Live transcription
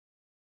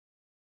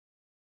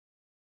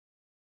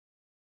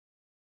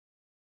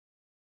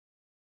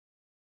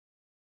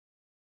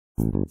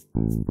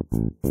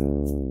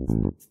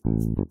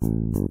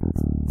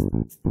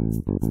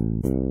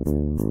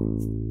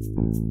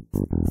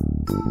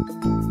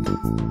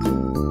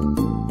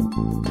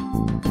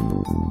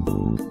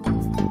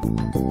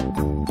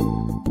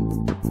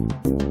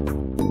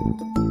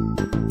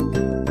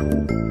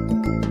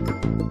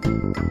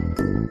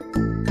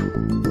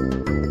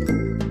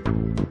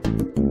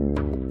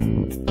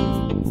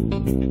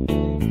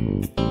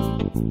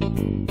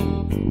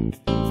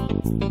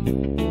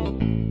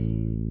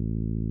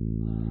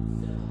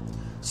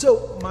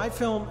So my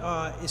film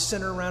is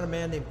centered around a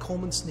man named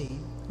Coleman Sneed,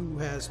 who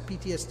has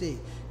PTSD. He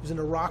was an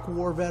Iraq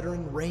War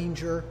veteran,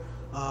 Ranger,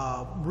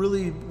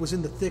 really was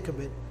in the thick of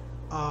it,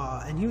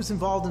 and he was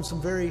involved in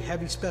some very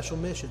heavy special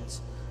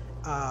missions.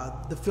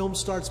 The film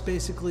starts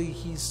basically,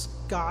 he's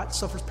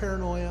suffers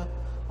paranoia,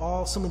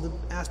 some of the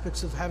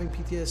aspects of having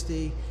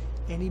PTSD,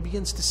 and he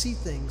begins to see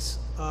things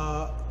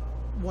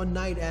one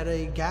night at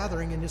a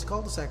gathering in his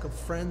cul-de-sac of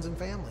friends and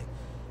family.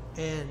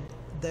 And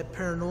that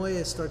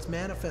paranoia starts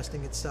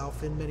manifesting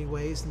itself in many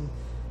ways,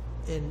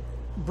 and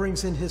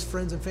brings in his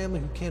friends and family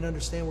who can't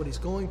understand what he's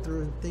going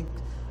through and think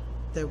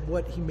that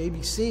what he may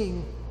be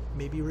seeing,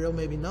 may be real,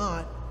 maybe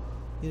not,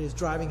 is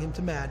driving him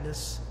to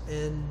madness,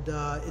 and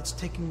it's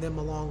taking them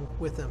along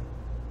with him.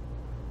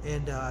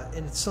 And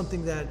it's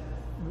something that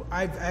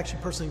I've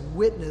actually personally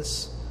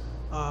witnessed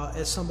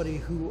as somebody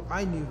who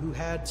I knew who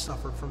had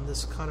suffered from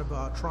this kind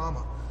of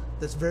trauma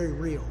that's very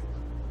real.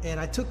 And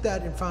I took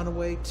that and found a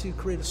way to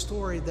create a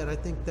story that I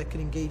think that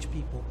can engage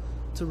people,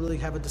 to really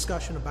have a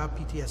discussion about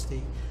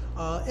PTSD,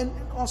 and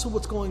also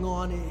what's going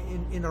on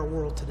in our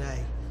world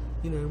today,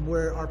 and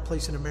where our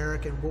place in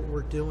America and what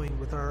we're doing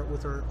with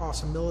our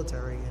awesome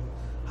military, and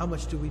how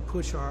much do we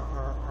push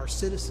our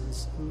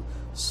citizens,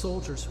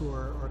 soldiers who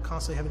are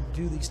constantly having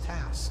to do these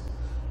tasks.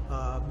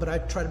 But I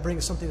tried to bring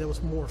something that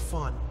was more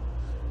fun,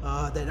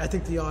 that I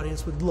think the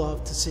audience would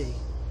love to see.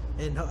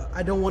 And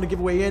I don't want to give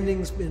away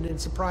endings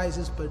and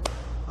surprises, but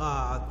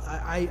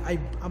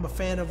I'm a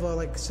fan of,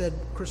 like I said,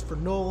 Christopher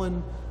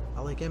Nolan.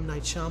 I like M.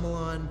 Night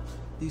Shyamalan.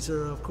 These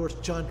are, of course,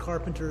 John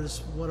Carpenter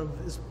is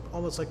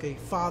almost like a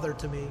father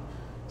to me.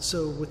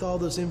 So with all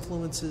those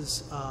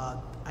influences,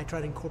 I try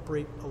to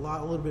incorporate a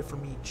little bit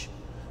from each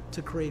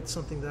to create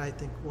something that I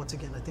think, once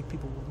again, I think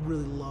people would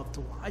really love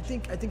to watch. I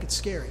think it's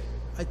scary.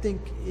 I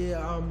think,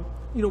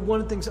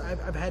 one of the things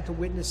I've had to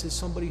witness is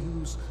somebody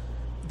who's,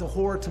 the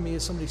horror to me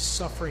is somebody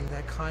suffering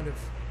that kind of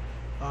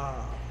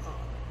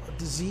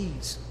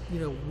disease.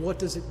 What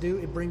does it do?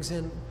 It brings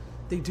in,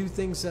 they do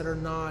things that are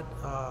not,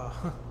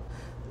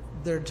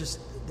 they're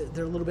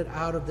a little bit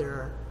out of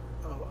their,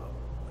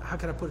 how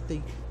can I put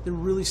it? They're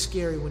really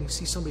scary when you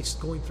see somebody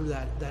going through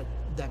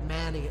that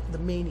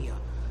mania,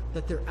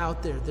 that they're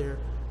out there. They're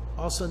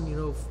all of a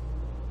sudden,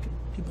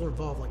 people are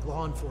involved, like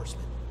law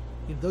enforcement.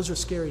 Those are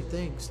scary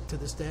things to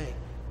this day.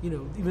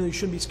 Even though you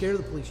shouldn't be scared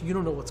of the police, you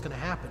don't know what's going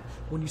to happen.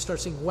 When you start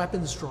seeing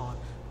weapons drawn,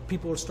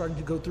 people are starting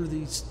to go through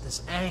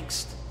this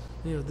angst.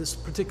 This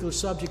particular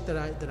subject that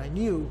I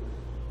knew,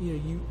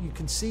 you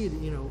can see it,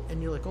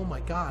 and you're like, oh my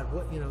God,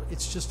 what,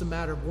 it's just a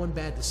matter of one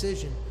bad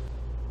decision.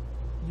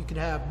 You could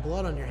have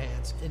blood on your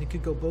hands, and it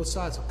could go both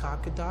sides. A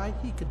cop could die,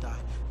 he could die.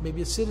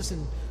 Maybe a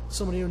citizen,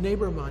 somebody, a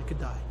neighbor of mine could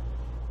die.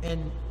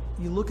 And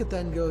you look at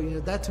that and go,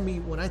 that to me,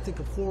 when I think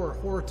of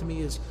horror to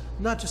me is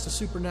not just a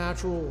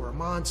supernatural or a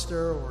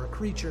monster or a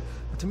creature,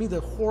 but to me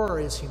the horror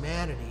is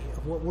humanity,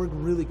 of what we're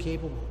really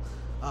capable.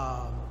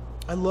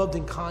 I loved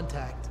in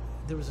Contact,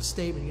 there was a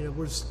statement,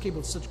 we're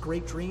capable of such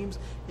great dreams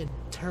and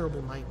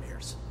terrible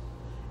nightmares.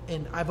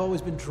 And I've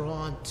always been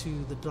drawn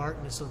to the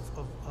darkness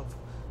of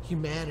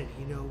humanity.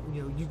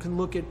 You can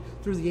look at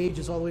through the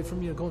ages all the way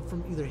from going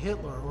from either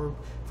Hitler, or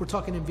if we're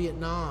talking in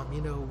Vietnam,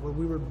 where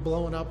we were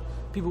blowing up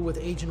people with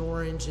Agent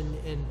Orange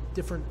and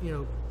different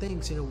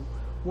things.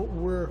 What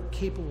we're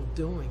capable of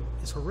doing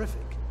is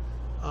horrific.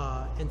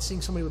 And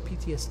seeing somebody with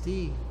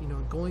PTSD,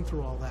 going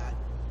through all that,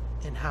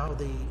 and how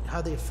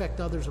they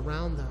affect others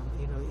around them,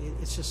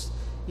 it's just,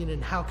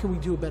 and how can we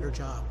do a better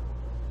job?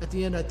 At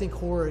the end, I think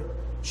horror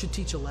should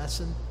teach a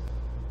lesson.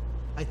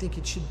 I think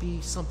it should be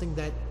something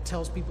that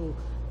tells people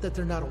that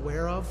they're not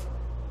aware of,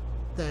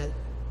 that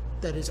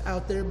is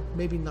out there.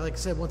 Maybe, like I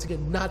said, once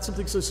again, not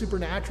something so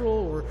supernatural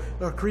or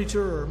a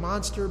creature or a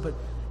monster, but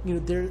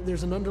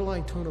there's an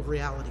underlying tone of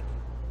reality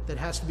that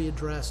has to be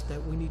addressed,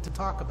 that we need to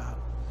talk about.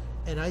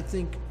 And I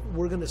think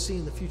we're going to see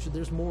in the future,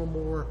 there's more and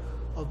more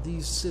of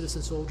these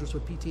citizen soldiers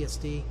with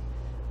PTSD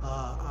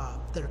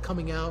that are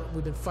coming out.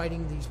 We've been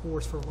fighting these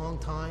wars for a long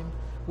time.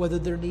 Whether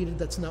they're needed,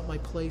 that's not my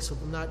place. So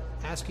I'm not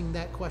asking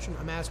that question.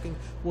 I'm asking,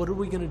 what are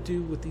we going to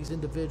do with these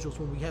individuals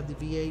when we have the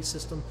VA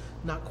system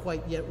not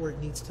quite yet where it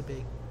needs to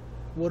be?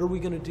 What are we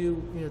going to do,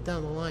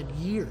 down the line,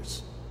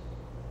 years?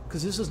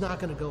 Because this is not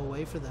going to go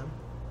away for them.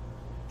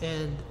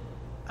 And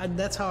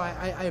that's how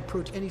I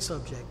approach any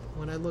subject.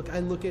 When I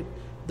look at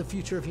the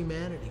future of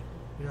humanity.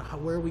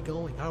 Where are we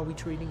going? How are we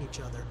treating each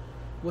other?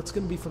 What's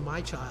going to be for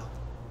my child?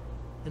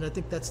 And I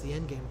think that's the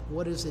end game.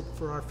 What is it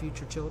for our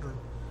future children?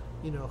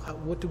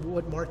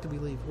 What mark do we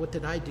leave? What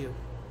did I do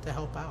to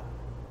help out?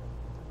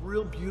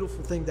 real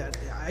beautiful thing that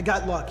I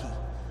got lucky.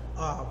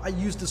 I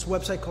used this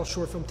website called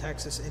Short Film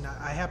Texas, and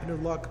I happened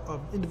to luck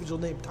an individual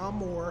named Tom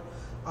Moore.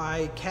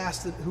 I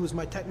casted, who was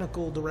my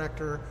technical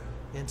director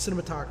and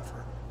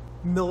cinematographer,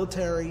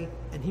 military,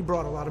 and he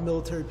brought a lot of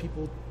military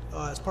people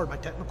as part of my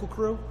technical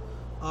crew.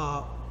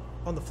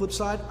 On the flip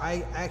side,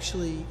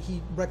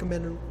 he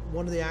recommended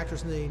one of the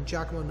actors named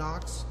Giacomo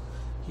Knox.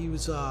 He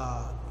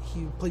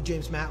played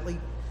James Matley.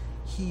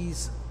 He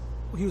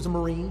was a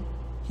Marine.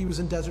 He was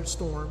in Desert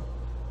Storm.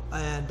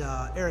 And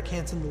Eric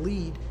Hansen, the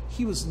lead,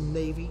 he was in the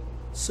Navy.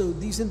 So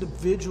these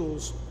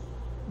individuals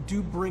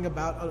do bring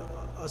about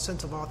a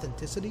sense of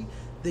authenticity.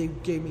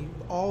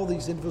 All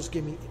these individuals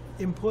gave me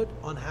input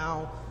on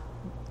how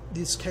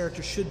this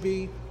character should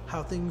be,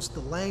 how things,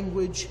 the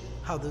language,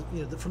 how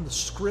from the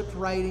script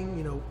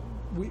writing,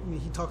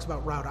 he talks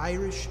about Route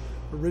Irish.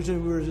 Originally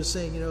we were just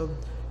saying,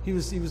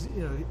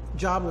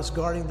 Jabba was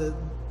guarding the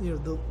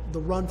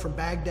run from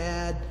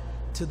Baghdad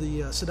to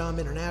the Saddam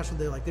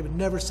International. They would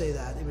never say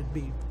that. It would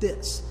be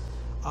this.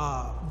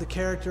 The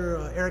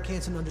character Eric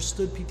Hansen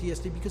understood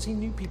PTSD because he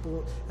knew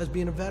people as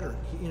being a veteran.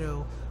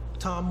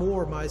 Tom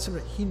Moore,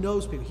 he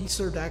knows people. He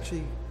served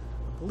actually,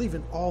 I believe,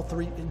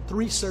 in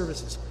three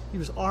services. He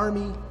was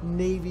Army,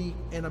 Navy,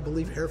 and I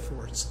believe Air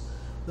Force.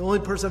 The only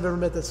person I've ever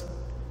met that's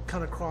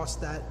kind of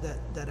crossed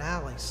that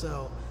alley.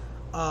 So,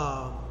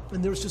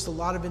 and there was just a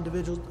lot of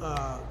individuals.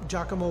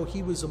 Giacomo,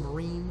 he was a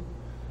Marine.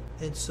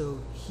 And so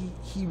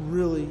he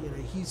really,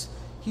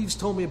 he's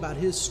told me about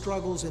his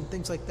struggles and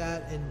things like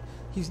that, and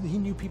he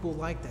knew people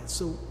like that.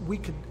 So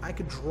I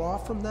could draw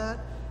from that,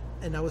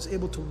 and I was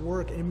able to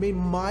work, and it made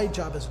my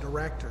job as a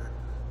director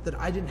that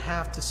I didn't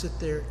have to sit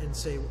there and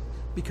say,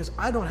 because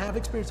I don't have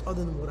experience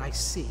other than what I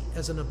see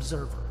as an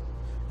observer.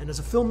 And as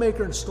a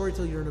filmmaker and a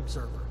storyteller, you're an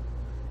observer.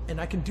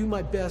 And I can do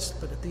my best,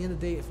 but at the end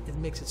of the day, it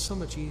makes it so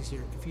much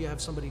easier if you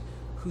have somebody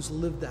who's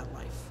lived that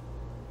life.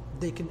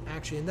 They can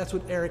actually, and that's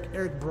what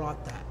Eric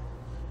brought that.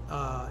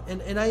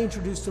 And I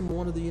introduced him to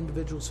one of the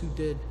individuals who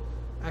did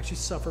actually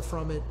suffer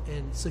from it,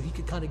 and so he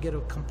could kind of get a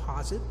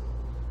composite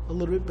a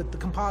little bit, but the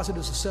composite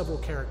is of several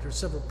characters,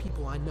 several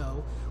people I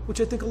know, which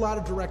I think a lot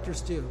of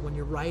directors do when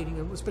you're writing,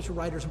 especially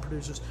writers and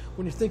producers.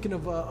 When you're thinking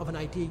of an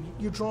idea,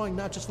 you're drawing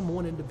not just from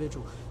one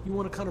individual. You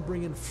want to kind of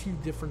bring in a few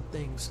different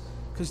things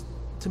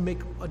to make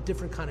a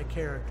different kind of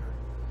character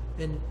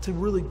and to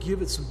really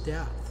give it some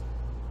depth.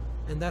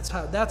 And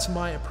that's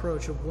my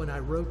approach of when I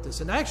wrote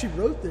this. And I actually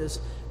wrote this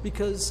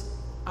because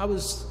I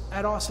was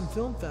at Austin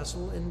Film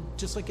Festival, and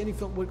just like any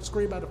film, what's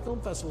great about a film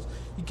festival is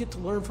you get to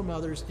learn from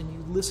others and you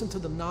listen to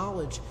the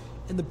knowledge.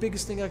 And the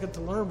biggest thing I got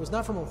to learn was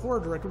not from a horror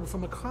director, but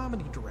from a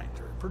comedy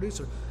director,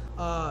 producer.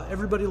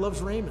 Everybody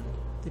Loves Raymond,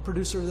 the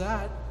producer of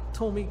that,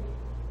 told me,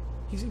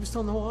 he was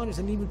telling the whole audience,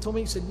 and he even told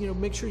me, he said,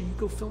 make sure you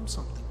go film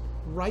something.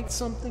 Write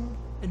something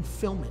and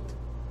film it.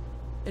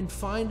 And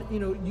find,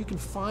 you can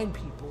find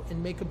people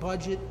and make a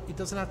budget. It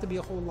doesn't have to be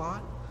a whole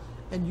lot.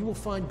 And you will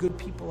find good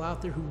people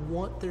out there who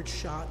want their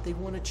shot, they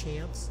want a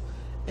chance.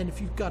 And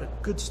if you've got a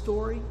good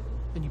story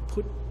and you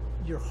put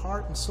your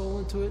heart and soul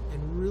into it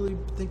and really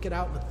think it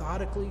out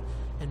methodically,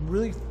 and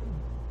really,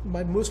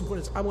 my most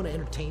important is I want to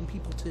entertain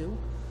people too.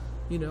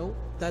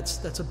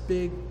 That's a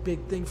big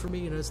thing for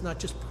me. It's not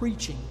just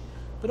preaching,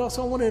 but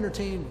also I want to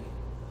entertain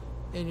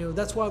me. And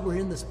that's why we're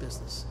in this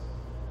business.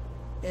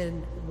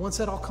 And once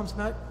that all comes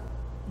about,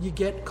 you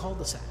get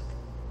cul-de-sac.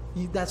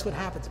 That's what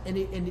happens. And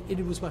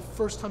it was my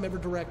first time ever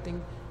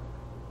directing.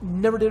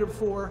 Never did it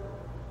before.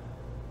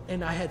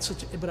 And I had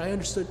but I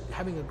understood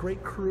having a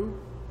great crew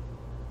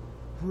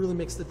really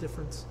makes the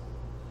difference.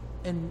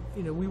 And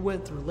we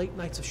went through late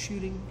nights of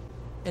shooting,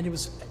 and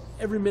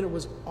every minute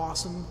was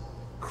awesome.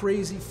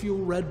 Crazy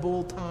fuel Red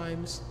Bull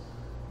times.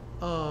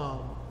 I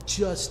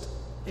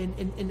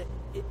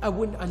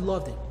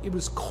loved it. It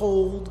was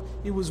cold,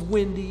 it was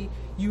windy.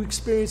 You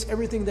experienced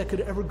everything that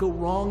could ever go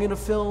wrong in a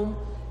film.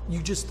 You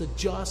just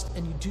adjust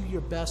and you do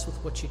your best with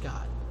what you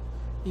got,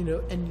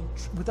 and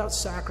without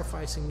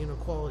sacrificing,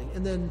 quality.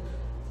 And then,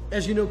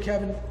 as you know,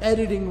 Kevin,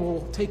 editing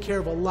will take care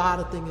of a lot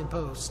of things in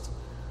post.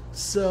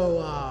 So,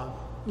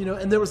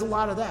 and there was a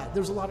lot of that.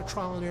 There was a lot of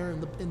trial and error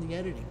in the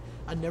editing.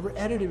 I never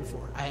edited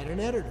before. I had an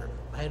editor.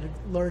 I had to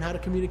learn how to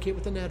communicate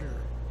with an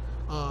editor.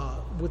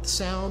 With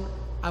sound,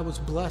 I was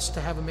blessed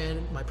to have a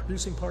man, my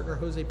producing partner,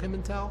 Jose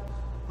Pimentel,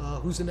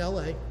 who's in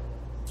LA,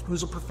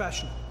 who's a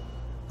professional,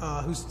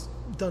 who's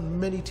done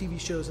many TV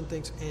shows and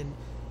things, and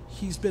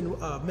he's been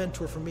a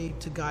mentor for me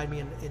to guide me.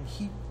 And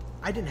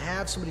I didn't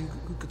have somebody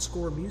who could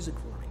score music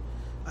for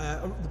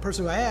me. The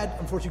person who I had,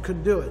 unfortunately,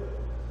 couldn't do it.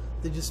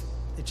 It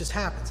just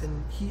happens.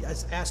 And I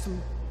asked him,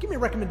 give me a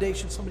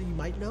recommendation, somebody you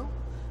might know.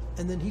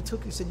 And then he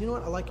said, you know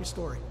what, I like your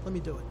story. Let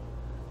me do it.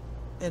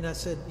 And I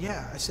said,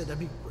 yeah. I said,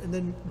 and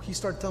then he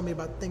started telling me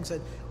about things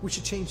that we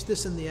should change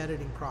this in the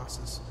editing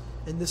process,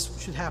 and this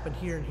should happen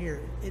here and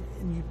here.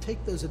 And you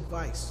take those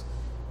advice.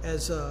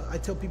 As I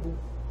tell people,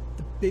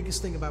 the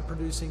biggest thing about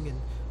producing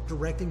and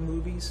directing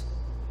movies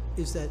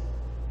is that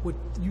what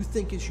you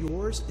think is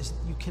yours is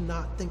you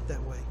cannot think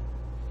that way.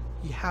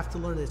 You have to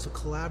learn that it's a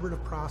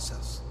collaborative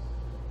process,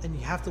 and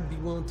you have to be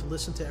willing to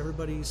listen to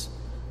everybody's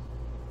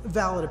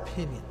valid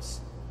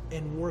opinions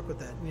and work with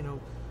that,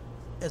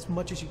 as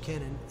much as you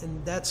can.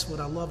 And that's what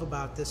I love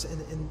about this.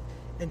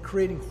 And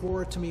creating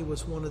horror to me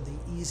was one of the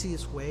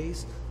easiest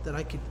ways that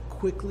I could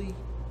quickly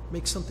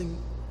make something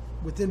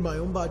within my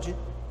own budget.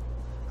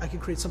 I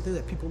could create something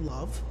that people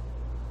love.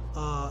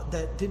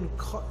 That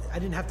I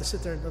didn't have to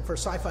sit there for a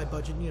sci-fi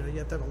budget. You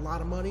have to have a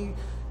lot of money.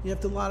 You have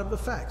to have a lot of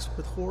effects.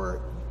 With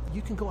horror,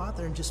 you can go out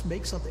there and just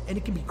make something, and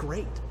it can be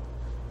great.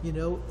 At the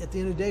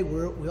end of the day,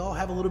 we all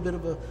have a little bit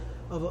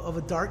of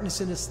a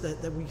darkness in us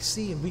that we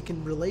see, and we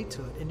can relate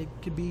to it. And it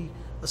could be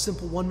a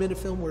simple 1-minute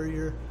film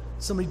where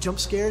somebody jump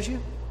scares you,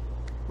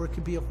 or it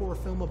could be a horror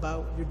film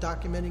about you're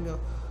documenting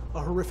a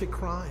horrific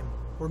crime,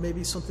 or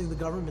maybe something the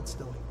government's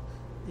doing,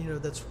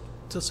 that's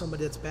to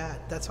somebody that's bad.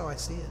 That's how I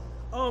see it.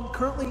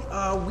 Currently,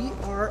 we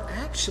are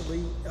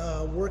actually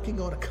working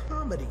on a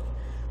comedy.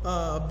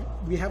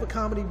 We have a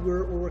comedy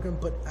we're working,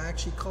 but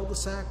actually called the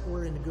SAC.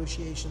 We're in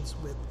negotiations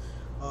with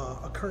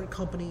a current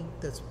company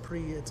that's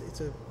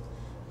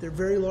they're a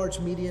very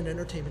large media and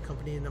entertainment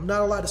company, and I'm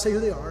not allowed to say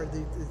who they are.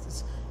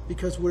 It's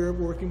because we're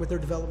working with their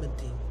development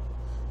team.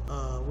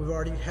 We've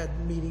already had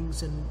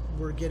meetings, and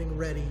we're getting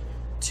ready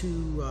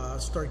to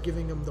start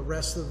giving them the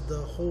rest of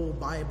the whole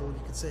Bible,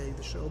 you could say,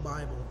 the show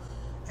Bible.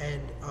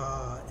 And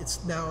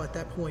it's now at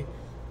that point,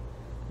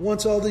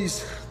 once all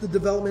the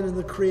development and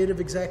the creative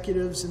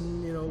executives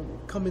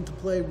come into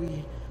play,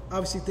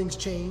 obviously things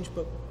change,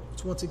 but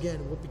it's once again,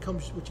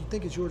 what you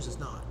think is yours is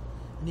not.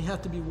 And you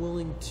have to be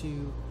willing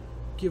to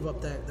give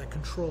up that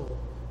control.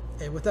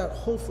 And with that,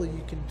 hopefully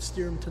you can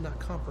steer them to not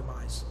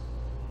compromise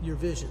your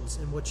visions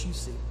and what you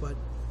see. But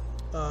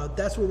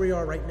that's where we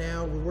are right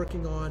now. We're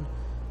working on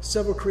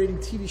creating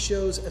TV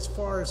shows. As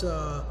far as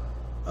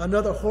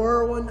another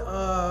horror one,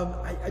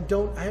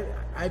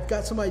 I've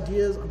got some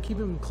ideas. I'm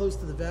keeping them close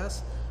to the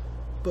vest,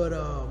 but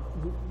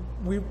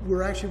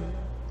we're actually,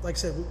 like I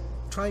said, we're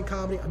trying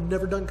comedy. I've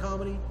never done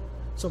comedy,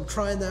 so I'm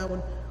trying that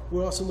one.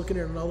 We're also looking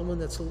at another one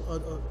that's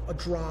a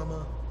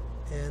drama,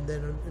 and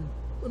then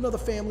another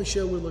family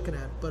show we're looking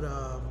at. But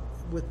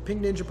with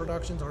Pink Ninja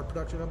Productions, our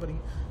production company,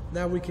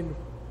 now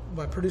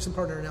my producing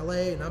partner in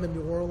LA, and I'm in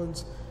New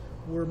Orleans.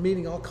 We're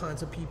meeting all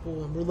kinds of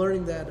people, and we're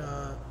learning that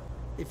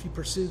if you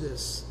pursue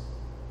this,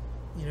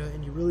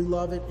 and you really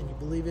love it and you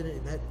believe in it,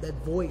 and that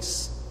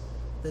voice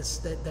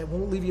that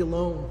won't leave you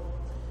alone,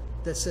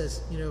 that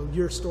says,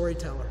 you're a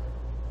storyteller.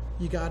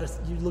 You're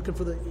looking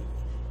for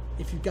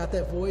if you've got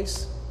that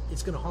voice,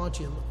 it's going to haunt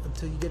you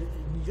until you get it.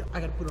 I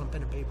got to put it on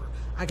pen and paper.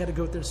 I got to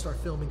go there and start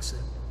filming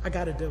soon. I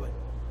got to do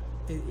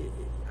it.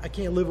 I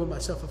can't live with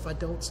myself if I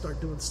don't start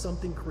doing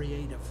something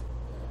creative.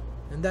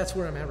 And that's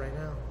where I'm at right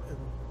now.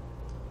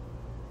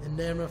 And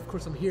then, of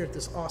course, I'm here at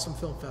this awesome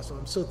film festival.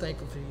 I'm so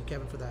thankful for you,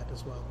 Kevin, for that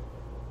as well.